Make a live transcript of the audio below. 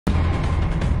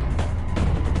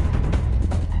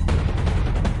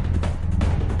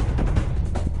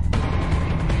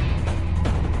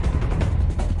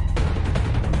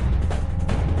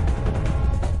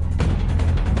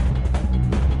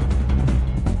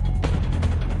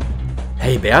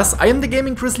Hey bears, I am the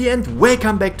Gaming-Grizzly and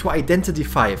welcome back to Identity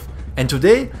 5. And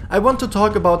today I want to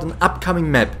talk about an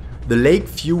upcoming map, the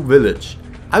Lakeview Village.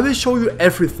 I will show you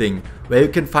everything, where you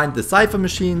can find the cipher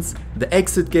machines, the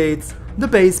exit gates, the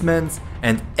basements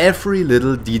and every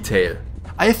little detail.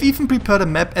 I have even prepared a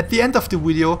map at the end of the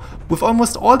video with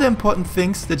almost all the important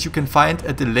things that you can find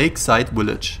at the Lakeside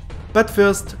Village. But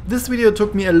first, this video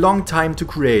took me a long time to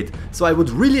create, so I would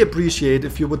really appreciate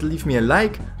if you would leave me a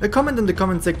like, a comment in the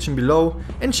comment section below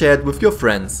and share it with your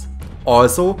friends.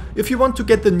 Also, if you want to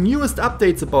get the newest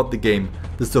updates about the game,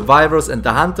 the survivors and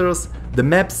the hunters, the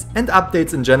maps and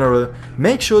updates in general,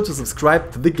 make sure to subscribe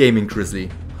to the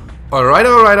Gaming-Grizzly.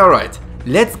 Alright,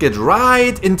 let's get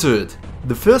right into it.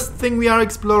 The first thing we are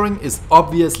exploring is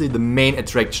obviously the main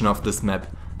attraction of this map,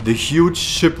 the huge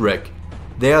shipwreck.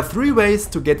 There are three ways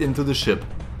to get into the ship.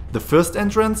 The first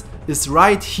entrance is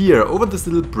right here over this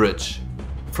little bridge.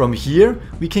 From here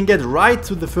we can get right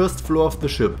to the first floor of the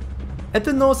ship. At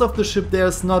the nose of the ship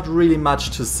there's not really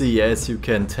much to see, as you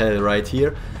can tell right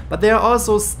here, but there are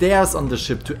also stairs on the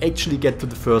ship to actually get to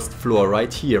the first floor,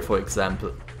 right here for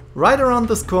example. Right around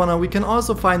this corner we can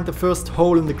also find the first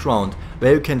hole in the ground,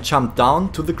 where you can jump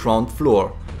down to the ground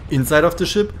floor. Inside of the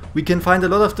ship we can find a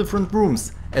lot of different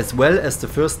rooms, as well as the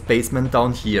first basement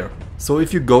down here. So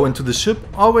if you go into the ship,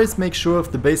 always make sure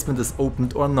if the basement is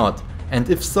opened or not, and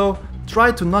if so,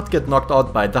 try to not get knocked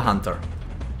out by the hunter.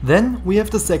 Then we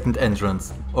have the second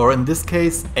entrance, or in this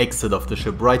case exit of the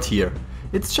ship right here.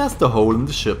 It's just a hole in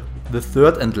the ship. The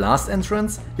third and last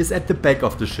entrance is at the back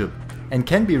of the ship and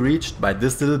can be reached by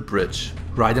this little bridge.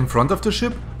 Right in front of the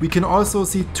ship we can also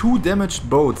see two damaged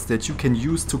boats that you can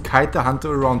use to kite the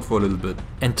hunter around for a little bit.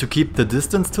 And to keep the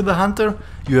distance to the hunter,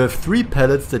 you have 3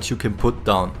 pallets that you can put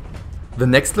down. The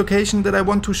next location that I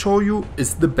want to show you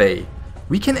is the bay.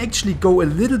 We can actually go a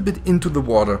little bit into the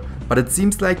water, but it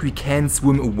seems like we can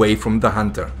swim away from the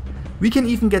hunter. We can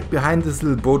even get behind this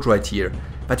little boat right here,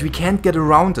 but we can't get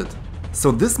around it.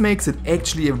 So this makes it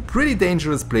actually a pretty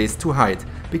dangerous place to hide,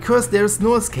 because there's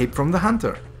no escape from the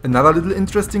hunter. Another little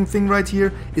interesting thing right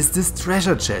here is this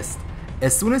treasure chest.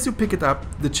 As soon as you pick it up,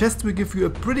 the chest will give you a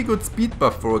pretty good speed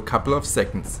buff for a couple of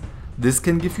seconds. This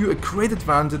can give you a great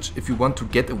advantage if you want to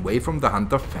get away from the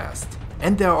hunter fast.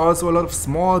 And there are also a lot of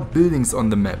small buildings on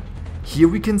the map. Here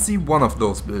we can see one of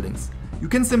those buildings. You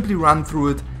can simply run through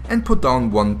it and put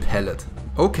down 1 pallet.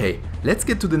 Okay, let's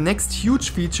get to the next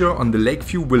huge feature on the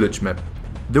Lakeview Village map,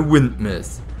 the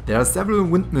windmills. There are several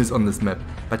windmills on this map,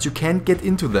 but you can't get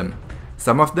into them.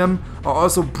 Some of them are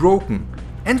also broken,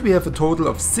 and we have a total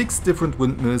of 6 different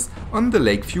windmills on the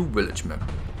Lakeview Village map.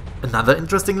 Another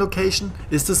interesting location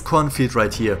is this cornfield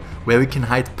right here, where we can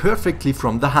hide perfectly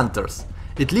from the hunters.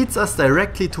 It leads us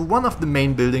directly to one of the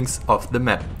main buildings of the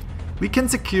map. We can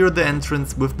secure the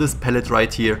entrance with this pallet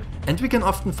right here, and we can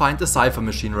often find a cipher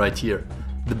machine right here.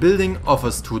 The building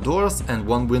offers 2 doors and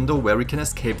 1 window where we can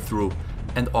escape through.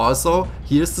 And also,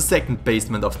 here's the second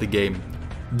basement of the game.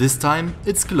 This time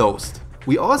it's closed.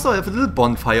 We also have a little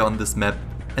bonfire on this map,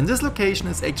 and this location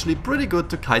is actually pretty good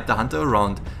to kite the hunter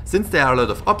around, since there are a lot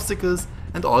of obstacles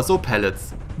and also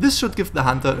pallets. This should give the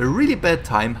hunter a really bad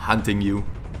time hunting you.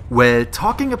 Well,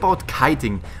 talking about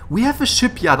kiting, we have a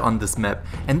shipyard on this map,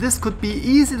 and this could be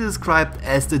easily described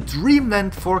as the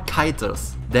dreamland for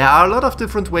kiters. There are a lot of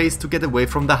different ways to get away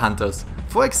from the hunters.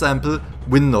 For example,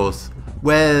 windows.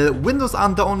 Well, windows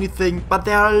aren't the only thing, but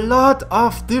there are a lot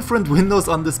of different windows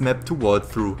on this map to walk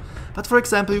through. But for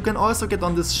example, you can also get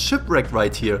on this shipwreck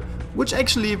right here, which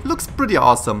actually looks pretty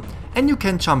awesome, and you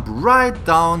can jump right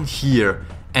down here,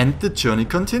 and the journey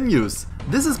continues.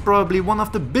 This is probably one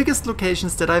of the biggest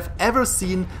locations that I've ever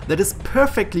seen that is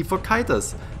perfectly for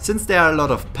kiters, since there are a lot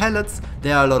of pallets,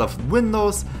 there are a lot of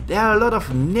windows, there are a lot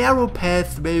of narrow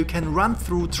paths where you can run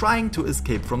through trying to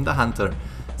escape from the hunter.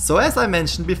 So as I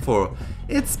mentioned before,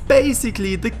 it's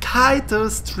basically the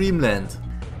kiter's dreamland.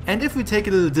 And if we take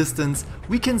a little distance,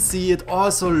 we can see it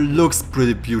also looks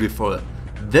pretty beautiful.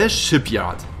 The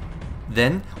shipyard.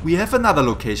 Then we have another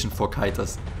location for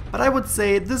kiters, but I would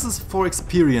say this is for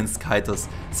experienced kiters,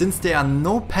 since there are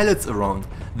no pallets around.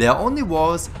 There are only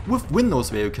walls with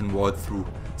windows where you can walk through.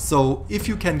 So if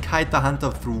you can kite the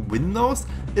hunter through windows,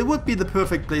 it would be the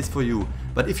perfect place for you.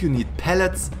 But if you need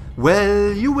pallets,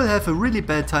 well, you will have a really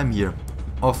bad time here.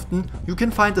 Often you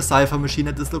can find a cipher machine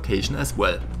at this location as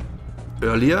well.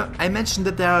 Earlier I mentioned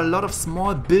that there are a lot of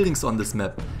small buildings on this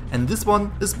map, and this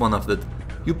one is one of it.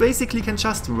 You basically can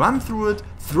just run through it,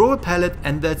 throw a pallet,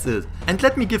 and that's it. And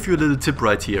let me give you a little tip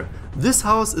right here. This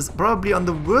house is probably on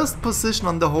the worst position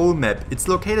on the whole map. It's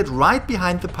located right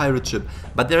behind the pirate ship,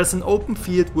 but there's an open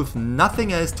field with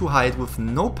nothing else to hide, with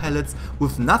no pallets,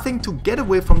 with nothing to get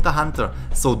away from the hunter.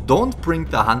 So don't bring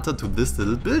the hunter to this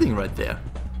little building right there.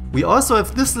 We also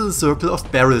have this little circle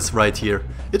of barrels right here.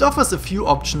 It offers a few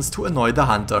options to annoy the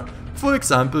hunter. For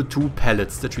example, 2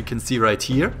 pallets that we can see right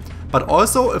here, but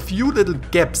also a few little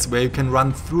gaps where you can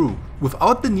run through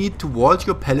without the need to vault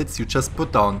your pallets you just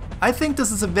put down. I think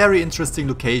this is a very interesting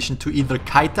location to either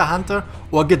kite the hunter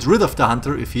or get rid of the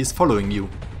hunter if he is following you.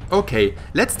 Okay,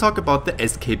 let's talk about the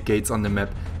escape gates on the map.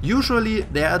 Usually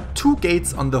there are 2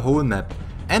 gates on the whole map,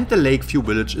 and the Lakeview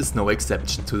Village is no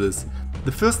exception to this.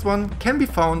 The first one can be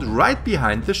found right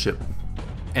behind the ship.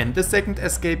 And the second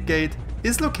escape gate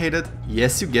is located,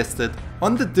 yes you guessed it,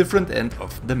 on the different end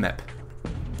of the map.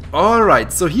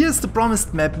 Alright, so here's the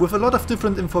promised map with a lot of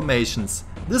different informations.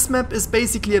 This map is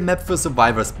basically a map for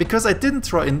survivors because I didn't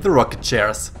throw in the rocket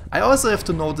chairs. I also have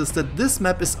to notice that this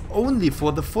map is only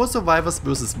for the 4 survivors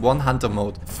versus 1 hunter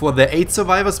mode. For the 8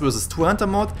 survivors versus 2 hunter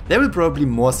mode, there will probably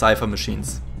more Cypher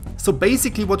machines. So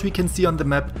basically what we can see on the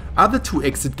map are the 2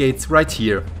 exit gates right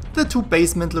here. The 2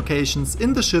 basement locations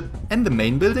in the ship and the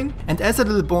main building, and as a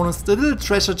little bonus the little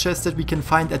treasure chest that we can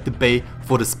find at the bay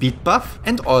for the speed buff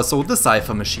and also the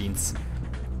Cypher machines.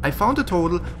 I found a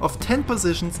total of 10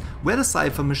 positions where the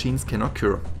Cypher machines can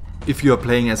occur. If you are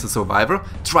playing as a survivor,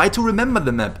 try to remember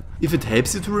the map. If it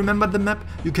helps you to remember the map,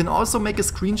 you can also make a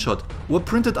screenshot or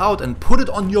print it out and put it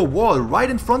on your wall right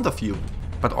in front of you.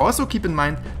 But also keep in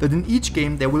mind that in each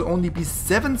game there will only be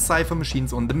 7 Cypher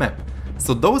machines on the map.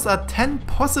 So those are 10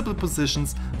 possible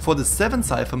positions for the 7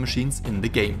 Cypher machines in the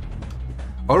game.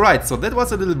 Alright, so that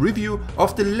was a little review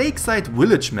of the Lakeside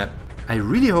Village map. I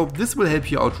really hope this will help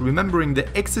you out remembering the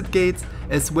exit gates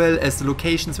as well as the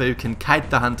locations where you can kite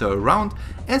the hunter around,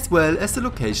 as well as the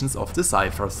locations of the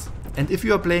Cyphers. And if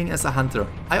you are playing as a hunter,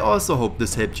 I also hope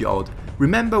this helped you out.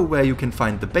 Remember where you can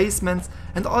find the basements,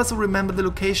 and also remember the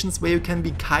locations where you can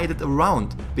be kited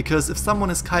around, because if someone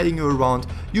is kiting you around,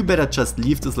 you better just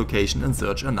leave this location and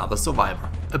search another survivor.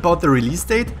 About the release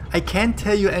date, I can't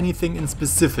tell you anything in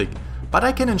specific, but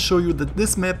I can assure you that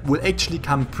this map will actually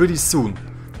come pretty soon.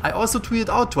 I also tweeted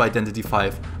out to Identity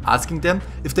 5, asking them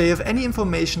if they have any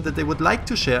information that they would like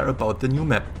to share about the new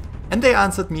map. And they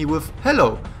answered me with,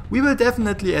 "Hello, we will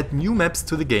definitely add new maps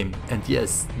to the game." And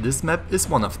yes, this map is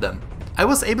one of them. I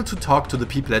was able to talk to the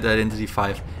people at Identity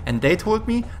 5 and they told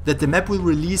me that the map will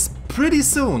release pretty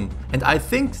soon. And I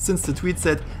think since the tweet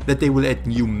said that they will add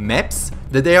new maps,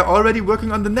 that they are already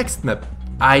working on the next map.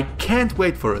 I can't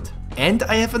wait for it. And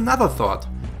I have another thought.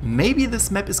 Maybe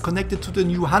this map is connected to the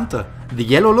new hunter, the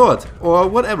Yellow Lord, or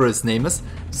whatever his name is.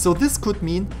 So this could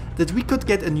mean that we could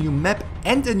get a new map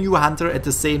and a new hunter at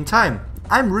the same time.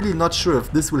 I'm really not sure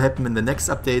if this will happen in the next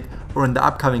update or in the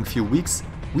upcoming few weeks.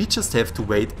 We just have to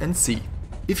wait and see.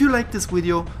 If you like this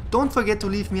video, don't forget to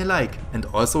leave me a like and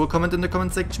also a comment in the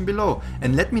comment section below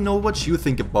and let me know what you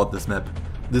think about this map.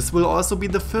 This will also be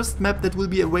the first map that will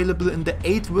be available in the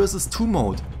 8 vs 2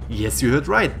 mode. Yes, you heard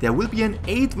right, there will be an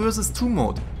 8 vs 2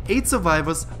 mode. 8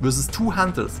 survivors versus 2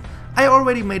 hunters. I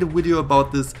already made a video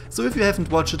about this, so if you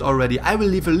haven't watched it already, I will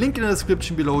leave a link in the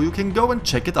description below, you can go and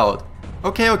check it out.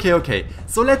 Okay,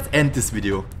 so let's end this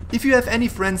video. If you have any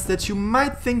friends that you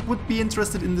might think would be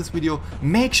interested in this video,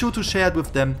 make sure to share it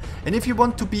with them. And if you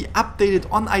want to be updated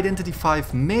on Identity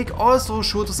 5, make also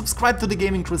sure to subscribe to the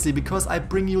Gaming-Grizzly, because I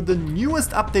bring you the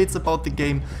newest updates about the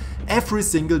game every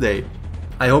single day.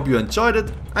 I hope you enjoyed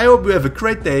it, I hope you have a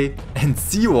great day, and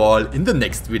see you all in the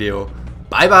next video.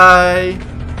 Bye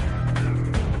bye!